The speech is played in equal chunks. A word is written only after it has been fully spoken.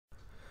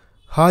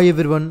Hi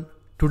everyone,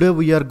 today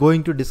we are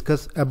going to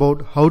discuss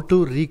about how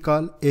to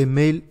recall a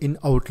mail in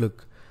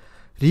Outlook.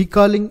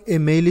 Recalling a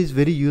mail is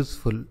very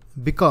useful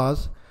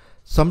because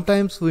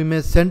sometimes we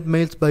may send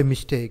mails by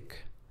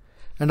mistake,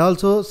 and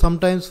also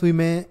sometimes we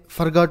may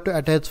forget to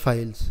attach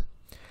files,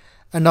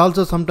 and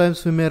also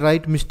sometimes we may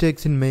write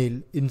mistakes in mail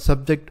in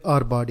subject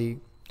or body,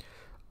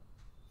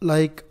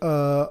 like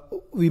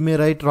we may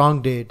write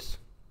wrong dates.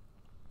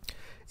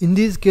 In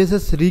these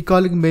cases,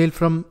 recalling mail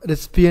from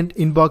recipient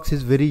inbox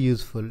is very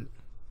useful.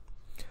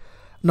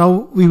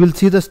 Now we will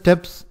see the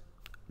steps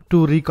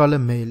to recall a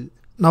mail.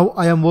 Now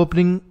I am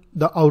opening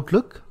the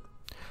Outlook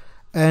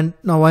and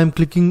now I am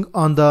clicking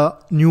on the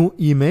new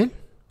email.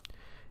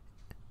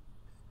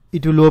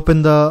 It will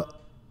open the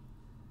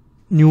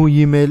new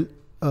email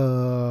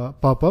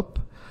pop-up.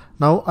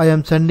 Now I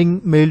am sending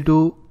mail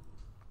to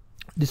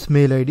this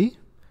mail ID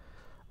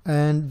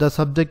and the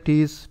subject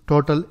is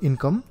total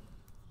income.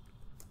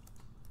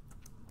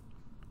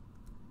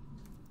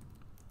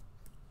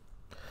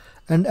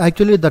 And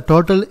actually the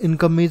total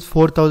income is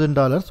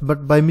 $4,000,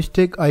 but by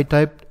mistake I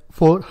typed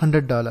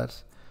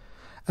 $400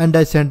 and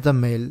I sent the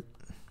mail.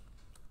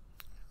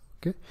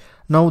 Okay.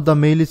 Now the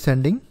mail is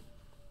sending.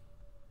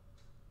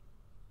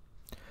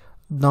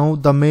 Now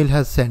the mail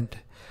has sent.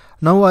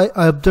 Now I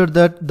observed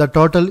that the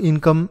total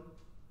income,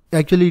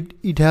 actually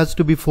it has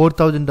to be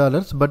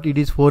 $4,000, but it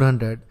is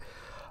 400.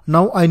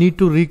 Now I need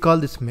to recall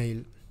this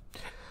mail.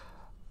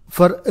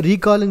 For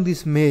recalling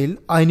this mail,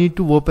 I need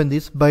to open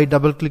this by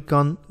double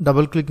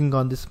clicking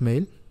on this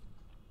mail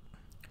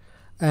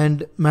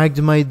and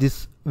maximize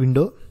this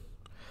window.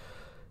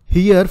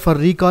 Here for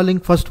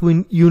recalling, first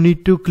you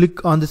need to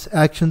click on this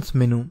actions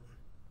menu.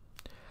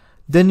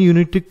 Then you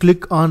need to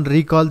click on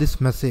recall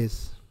this message.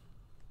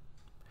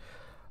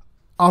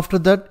 After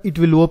that it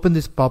will open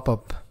this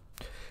pop-up.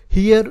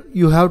 Here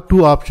you have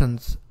two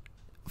options.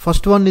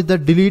 First one is the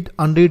delete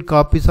unread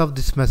copies of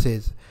this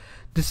message.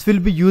 This will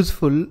be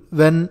useful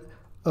when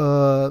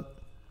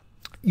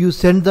you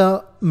send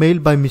the mail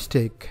by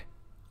mistake,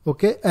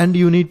 okay, and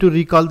you need to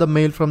recall the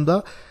mail from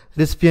the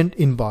recipient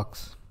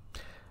inbox.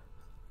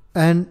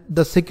 And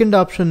the second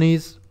option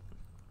is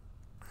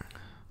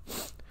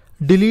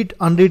delete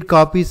unread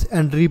copies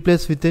and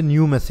replace with a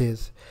new message.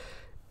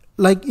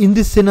 Like in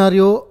this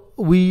scenario,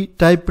 we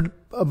typed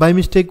by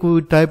mistake,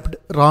 we typed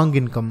wrong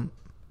income.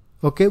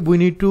 Okay, we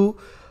need to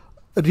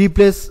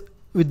replace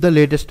with the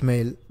latest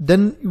mail.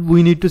 Then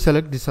we need to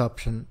select this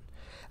option.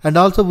 And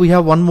also we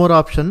have one more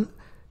option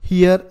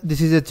here.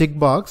 This is a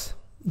checkbox.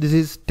 This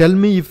is tell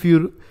me if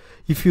you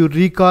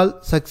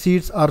recall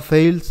succeeds or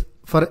fails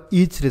for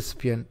each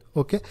recipient.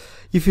 Okay,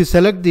 if you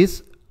select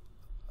this,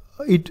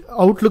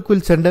 Outlook will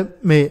send a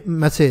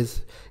message.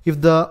 If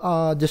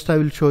the just I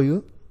will show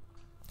you,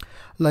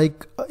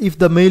 like if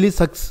the mail is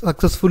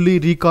successfully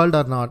recalled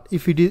or not.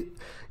 If it is,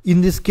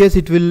 in this case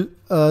it will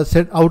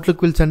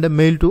Outlook will send a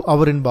mail to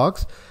our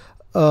inbox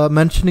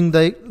mentioning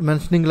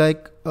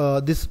like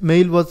this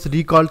mail was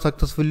recalled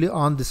successfully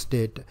on this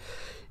date.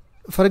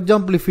 For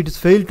example, if it is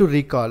failed to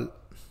recall,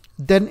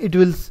 then it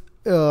will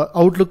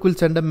Outlook will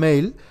send a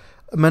mail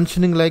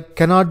mentioning like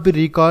cannot be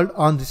recalled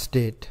on this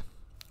date.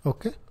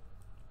 Okay,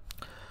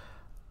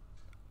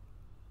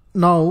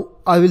 now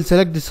I will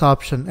select this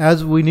option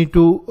as we need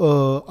to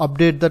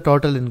update the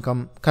total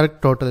income,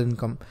 correct total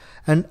income,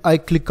 and I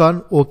click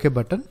on OK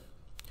button.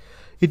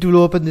 It will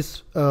open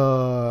this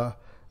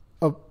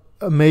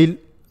mail,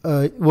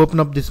 open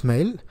up this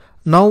mail.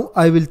 Now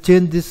I will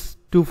change this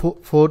to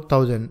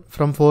 4,000,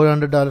 from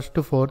 $400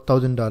 to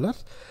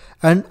 $4,000,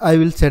 and I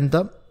will send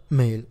the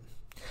mail.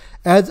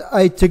 As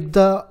I check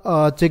the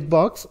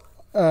checkbox,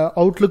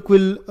 Outlook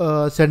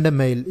will send a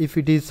mail if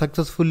it is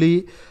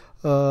successfully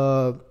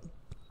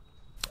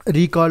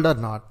recalled or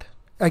not.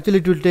 Actually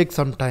it will take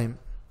some time.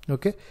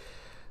 Okay,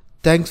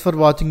 thanks for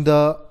watching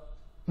the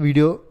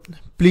video.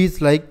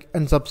 Please like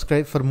and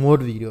subscribe for more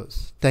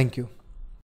videos. Thank you.